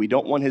to do. We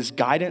don't want his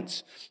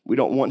guidance. We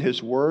don't want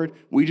his word.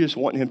 We just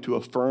want him to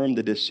affirm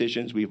the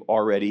decisions we've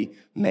already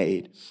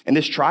made. And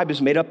this tribe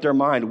has made up their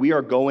mind. We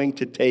are going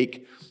to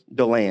take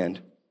the land.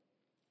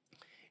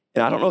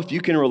 And I don't know if you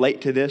can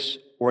relate to this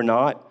or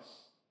not,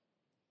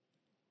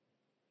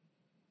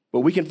 but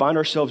we can find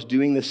ourselves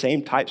doing the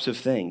same types of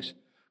things.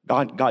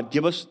 God,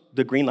 give us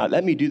the green light.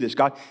 Let me do this.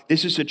 God,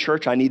 this is a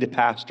church I need to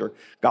pastor.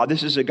 God,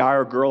 this is a guy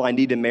or girl I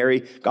need to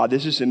marry. God,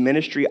 this is a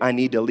ministry I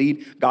need to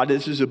lead. God,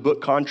 this is a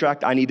book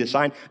contract I need to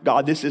sign.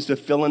 God, this is the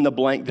fill in the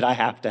blank that I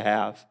have to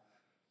have.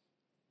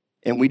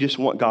 And we just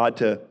want God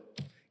to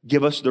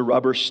give us the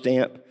rubber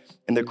stamp.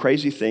 And the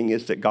crazy thing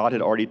is that God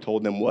had already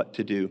told them what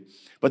to do.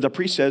 But the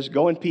priest says,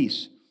 go in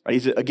peace. Right?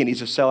 He's a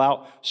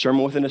sellout,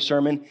 sermon within a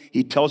sermon.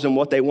 He tells them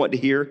what they want to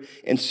hear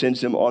and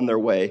sends them on their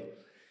way.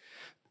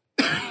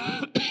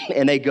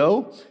 And they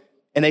go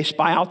and they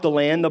spy out the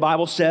land, the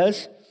Bible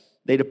says.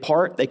 They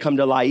depart, they come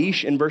to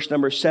Laish in verse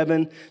number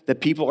 7. The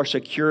people are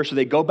secure. So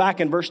they go back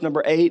in verse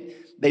number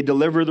 8. They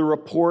deliver the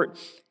report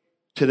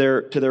to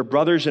their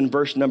brothers in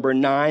verse number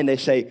 9. They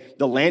say,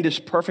 the land is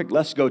perfect,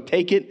 let's go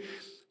take it.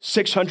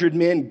 600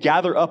 men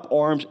gather up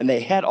arms and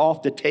they head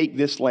off to take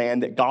this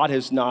land that God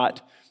has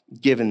not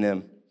given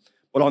them.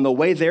 But on the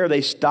way there,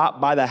 they stop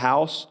by the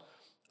house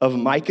of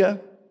Micah.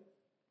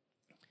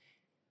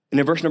 And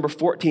in verse number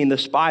 14, the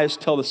spies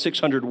tell the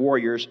 600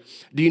 warriors,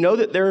 do you know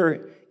that there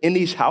are in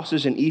these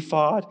houses an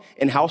ephod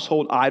and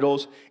household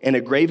idols and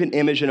a graven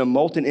image and a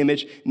molten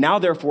image? Now,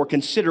 therefore,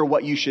 consider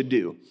what you should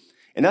do.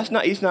 And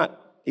he's not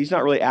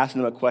really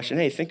asking them a question.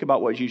 Hey, think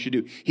about what you should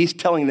do. He's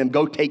telling them,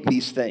 go take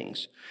these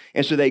things.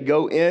 And so they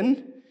go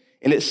in,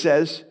 and it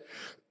says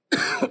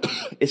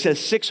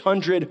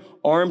 600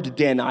 armed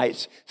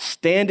Danites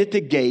stand at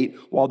the gate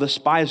while the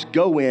spies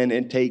go in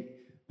and take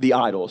the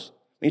idols.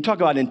 When you talk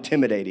about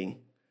intimidating,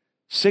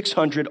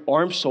 600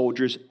 armed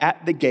soldiers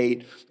at the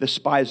gate. The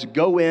spies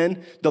go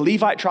in. The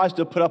Levite tries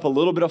to put up a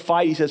little bit of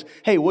fight. He says,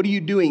 hey, what are you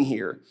doing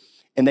here?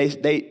 And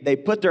they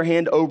put their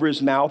hand over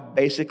his mouth,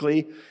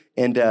 basically,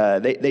 and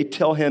they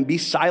tell him, be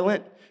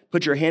silent,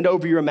 put your hand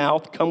over your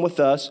mouth, come with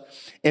us,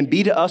 and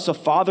be to us a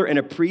father and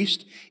a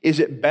priest. Is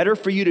it better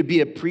for you to be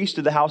a priest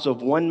to the house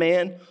of one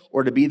man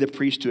or to be the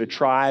priest to a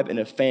tribe and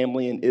a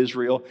family in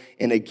Israel?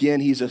 And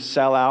again, he's a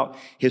sellout.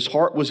 His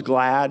heart was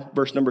glad.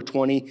 Verse number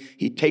 20,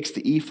 he takes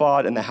the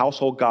ephod and the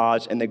household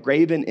gods and the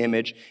graven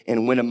image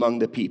and went among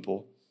the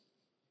people.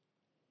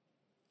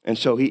 And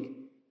so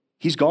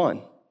he's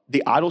gone.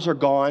 The idols are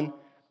gone.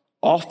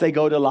 Off they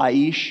go to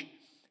Laish.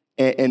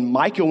 And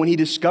Micah, when he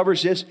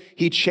discovers this,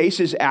 he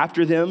chases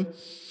after them,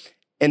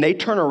 and they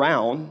turn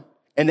around,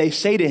 and they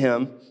say to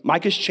him,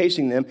 Micah's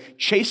chasing them,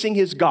 chasing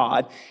his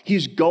God.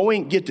 He's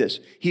going, get this,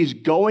 he's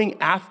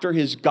going after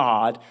his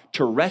God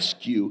to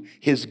rescue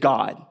his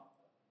God.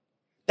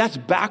 That's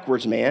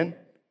backwards, man.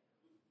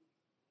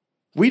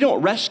 We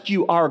don't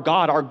rescue our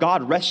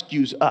God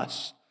rescues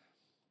us.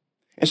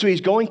 And so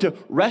he's going to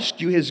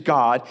rescue his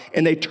God,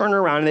 and they turn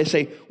around and they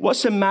say,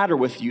 what's the matter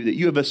with you that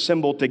you have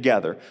assembled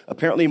together?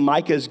 Apparently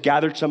Micah has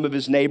gathered some of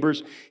his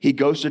neighbors. He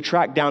goes to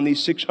track down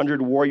these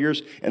 600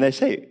 warriors, and they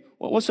say,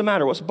 well, what's the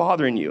matter? What's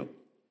bothering you?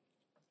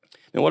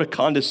 And what a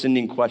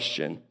condescending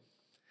question.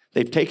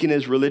 They've taken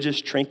his religious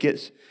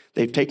trinkets.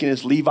 They've taken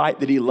his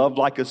Levite that he loved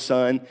like a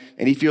son,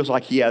 and he feels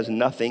like he has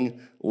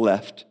nothing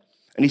left.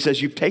 And he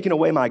says, you've taken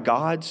away my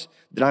gods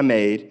that I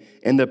made,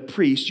 and the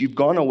priest, you've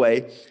gone away.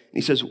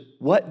 And he says,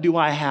 what do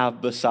I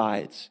have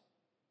besides?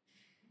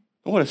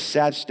 And what a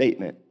sad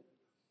statement.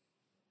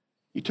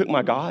 You took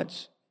my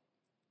gods.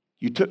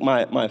 You took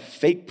my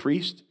fake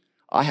priest.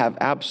 I have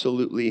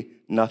absolutely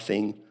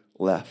nothing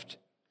left.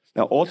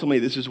 Now, ultimately,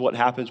 this is what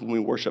happens when we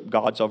worship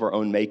gods of our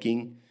own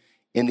making.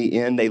 In the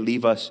end, they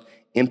leave us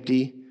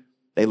empty.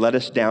 They let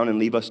us down and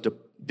leave us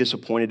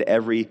disappointed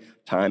every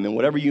time. And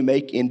whatever you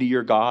make into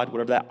your God,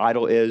 whatever that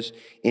idol is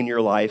in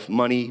your life,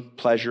 money,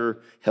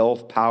 pleasure,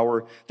 health,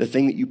 power, the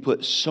thing that you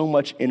put so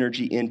much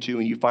energy into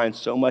and you find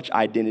so much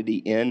identity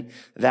in,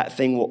 that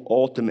thing will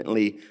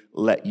ultimately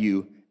let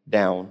you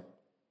down.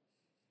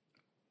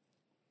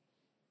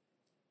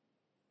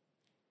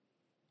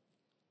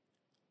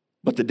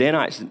 But the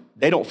Danites,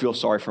 they don't feel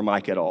sorry for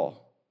Micah at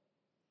all.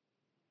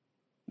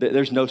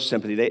 There's no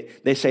sympathy.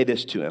 They say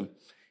this to him.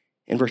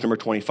 In verse number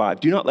 25,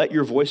 do not let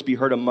your voice be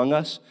heard among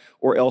us,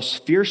 or else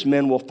fierce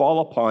men will fall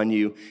upon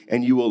you,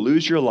 and you will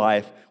lose your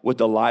life with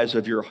the lives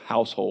of your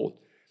household.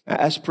 Now,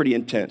 that's pretty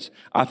intense.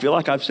 I feel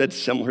like I've said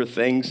similar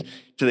things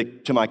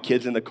to my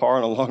kids in the car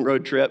on a long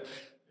road trip.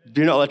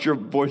 Do not let your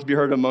voice be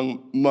heard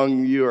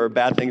among you, or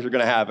bad things are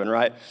going to happen,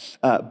 right?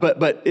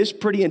 But it's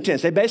pretty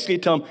intense. They basically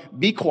tell him,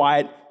 be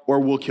quiet, or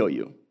we'll kill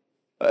you.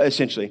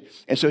 Essentially.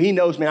 And so he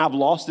knows, man, I've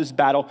lost this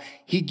battle.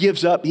 He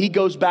gives up. He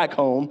goes back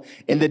home.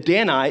 And the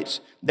Danites,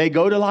 they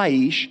go to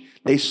Laish.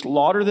 They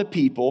slaughter the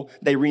people.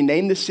 They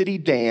rename the city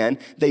Dan.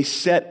 They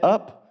set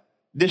up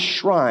this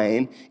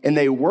shrine and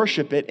they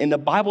worship it. And the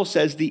Bible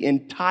says the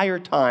entire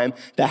time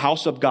the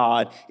house of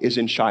God is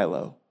in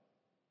Shiloh.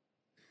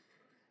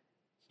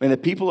 And the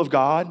people of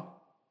God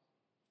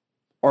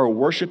are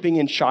worshiping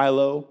in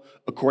Shiloh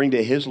according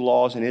to his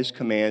laws and his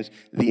commands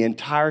the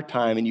entire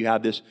time. And you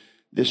have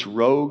this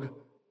rogue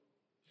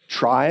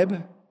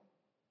tribe,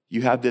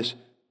 you have this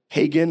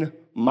pagan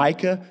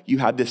Micah, you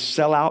have this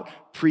sellout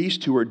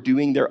priest who are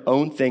doing their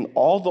own thing.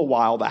 All the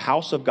while, the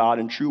house of God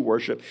and true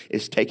worship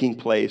is taking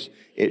place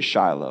at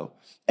Shiloh.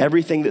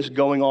 Everything that's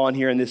going on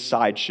here in this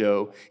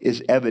sideshow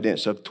is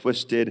evidence of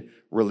twisted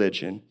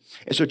religion.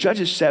 And so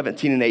Judges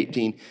 17 and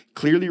 18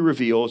 clearly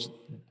reveals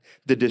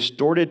the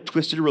distorted,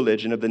 twisted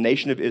religion of the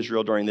nation of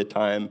Israel during the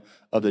time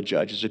of the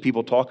judges. So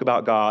people talk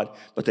about God,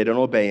 but they don't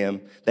obey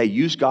him. They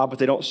use God, but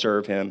they don't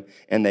serve him.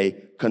 And they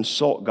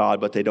consult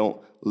God, but they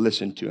don't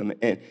listen to him.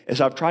 And as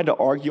I've tried to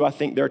argue, I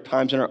think there are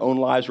times in our own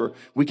lives where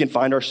we can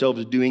find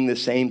ourselves doing the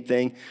same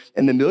thing.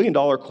 And the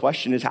million-dollar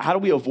question is, how do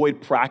we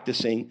avoid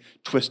practicing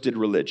twisted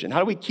religion? How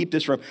do we keep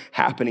this from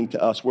happening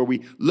to us, where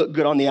we look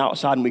good on the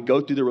outside and we go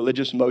through the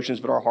religious motions,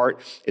 but our heart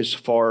is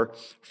far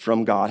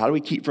from God? How do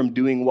we keep from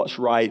doing what's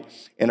right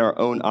in our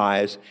own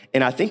eyes?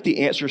 And I think the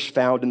answer is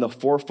found in the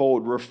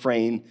fourfold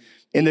refrain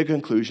in the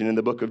conclusion in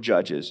the book of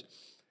Judges,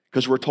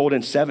 because we're told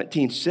in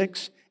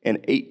 17:6 and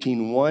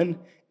 18:1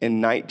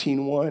 and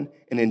 19:1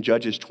 and in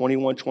Judges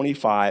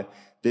 21:25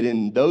 that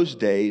in those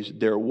days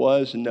there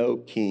was no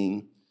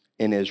king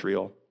in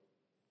Israel.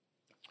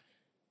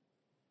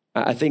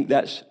 I think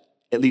that's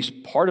at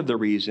least part of the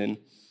reason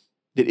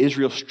that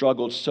Israel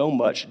struggled so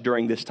much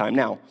during this time.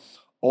 Now,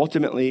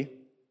 ultimately,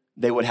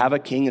 they would have a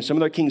king, and some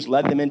of their kings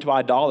led them into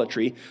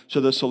idolatry. So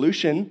the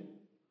solution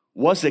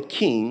was a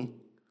king,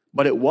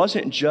 but it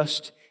wasn't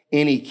just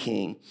any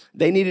king.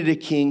 They needed a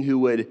king who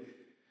would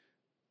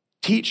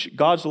teach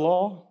God's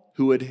law,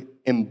 who would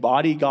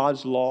embody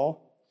God's law,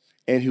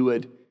 and who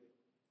would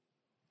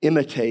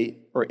imitate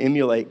or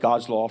emulate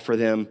God's law for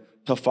them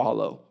to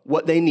follow.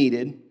 What they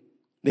needed,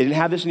 they didn't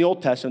have this in the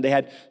Old Testament. They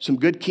had some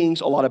good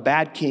kings, a lot of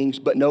bad kings,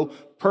 but no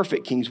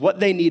perfect kings. What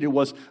they needed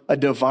was a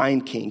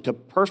divine king to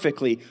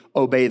perfectly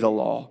obey the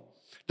law,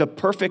 to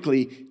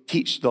perfectly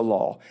teach the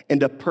law, and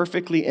to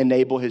perfectly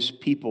enable his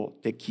people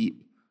to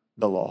keep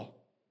the law.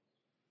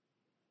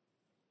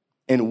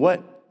 And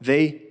what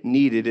they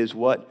needed is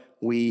what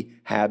we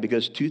have,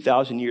 because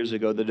 2,000 years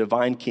ago, the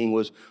divine king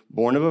was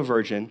born of a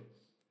virgin.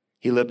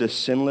 He lived a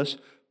sinless,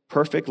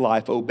 perfect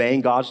life,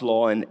 obeying God's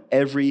law in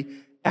every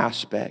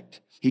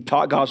aspect. He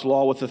taught God's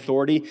law with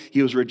authority.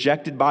 He was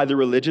rejected by the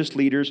religious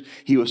leaders.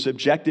 He was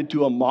subjected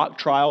to a mock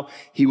trial.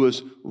 He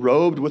was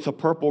robed with a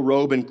purple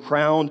robe and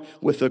crowned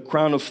with a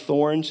crown of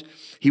thorns.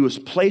 He was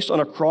placed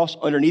on a cross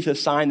underneath a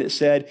sign that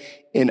said,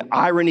 "In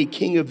irony,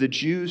 King of the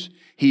Jews."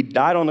 He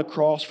died on the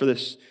cross for the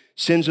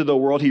sins of the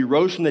world. He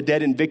rose from the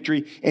dead in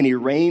victory, and he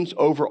reigns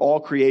over all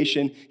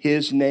creation.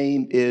 His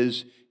name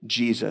is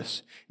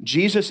Jesus.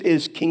 Jesus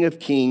is King of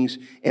Kings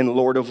and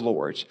Lord of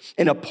Lords.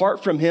 And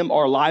apart from him,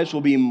 our lives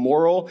will be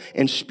moral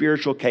and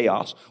spiritual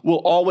chaos. We'll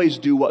always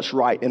do what's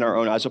right in our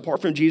own eyes.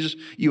 Apart from Jesus,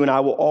 you and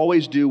I will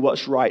always do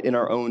what's right in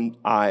our own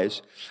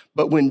eyes.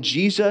 But when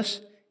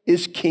Jesus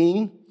is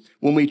King,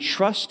 when we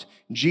trust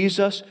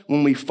Jesus,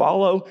 when we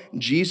follow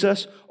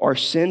Jesus, our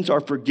sins are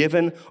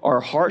forgiven,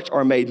 our hearts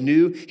are made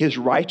new, his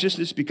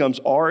righteousness becomes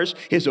ours,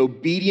 his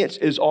obedience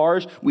is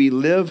ours. We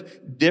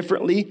live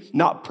differently,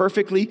 not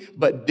perfectly,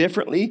 but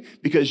differently,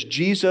 because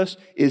Jesus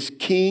is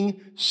King,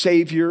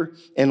 Savior,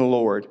 and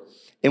Lord.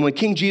 And when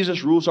King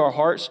Jesus rules our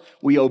hearts,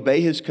 we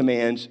obey his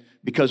commands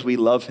because we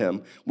love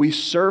him. We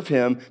serve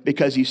him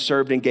because he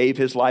served and gave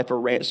his life a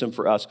ransom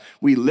for us.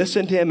 We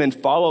listen to him and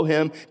follow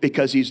him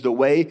because he's the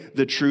way,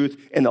 the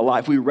truth, and the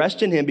life. We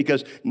rest in him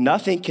because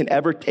nothing can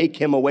ever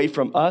take him away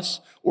from us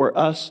or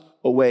us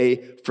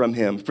away from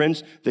him.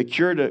 Friends, the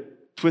cure to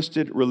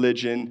twisted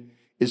religion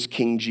is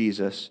King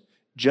Jesus.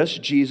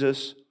 Just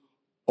Jesus,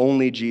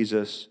 only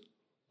Jesus,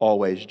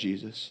 always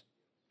Jesus.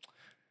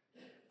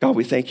 God,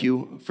 we thank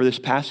you for this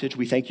passage.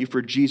 We thank you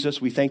for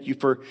Jesus. We thank you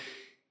for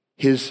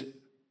his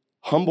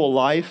humble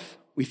life.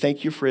 We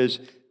thank you for his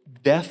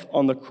death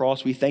on the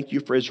cross. We thank you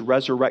for his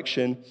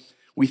resurrection.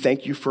 We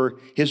thank you for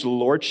his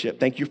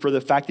lordship. Thank you for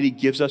the fact that he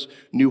gives us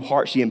new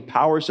hearts. He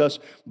empowers us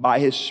by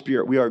his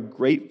Spirit. We are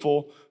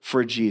grateful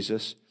for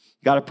Jesus.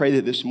 God, I pray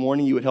that this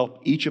morning you would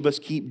help each of us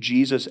keep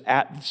Jesus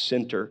at the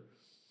center,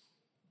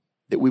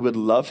 that we would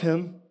love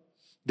him,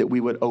 that we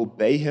would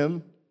obey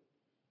him,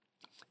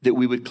 that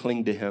we would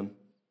cling to him.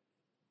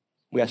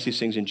 We ask these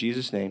things in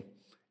Jesus' name.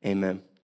 Amen.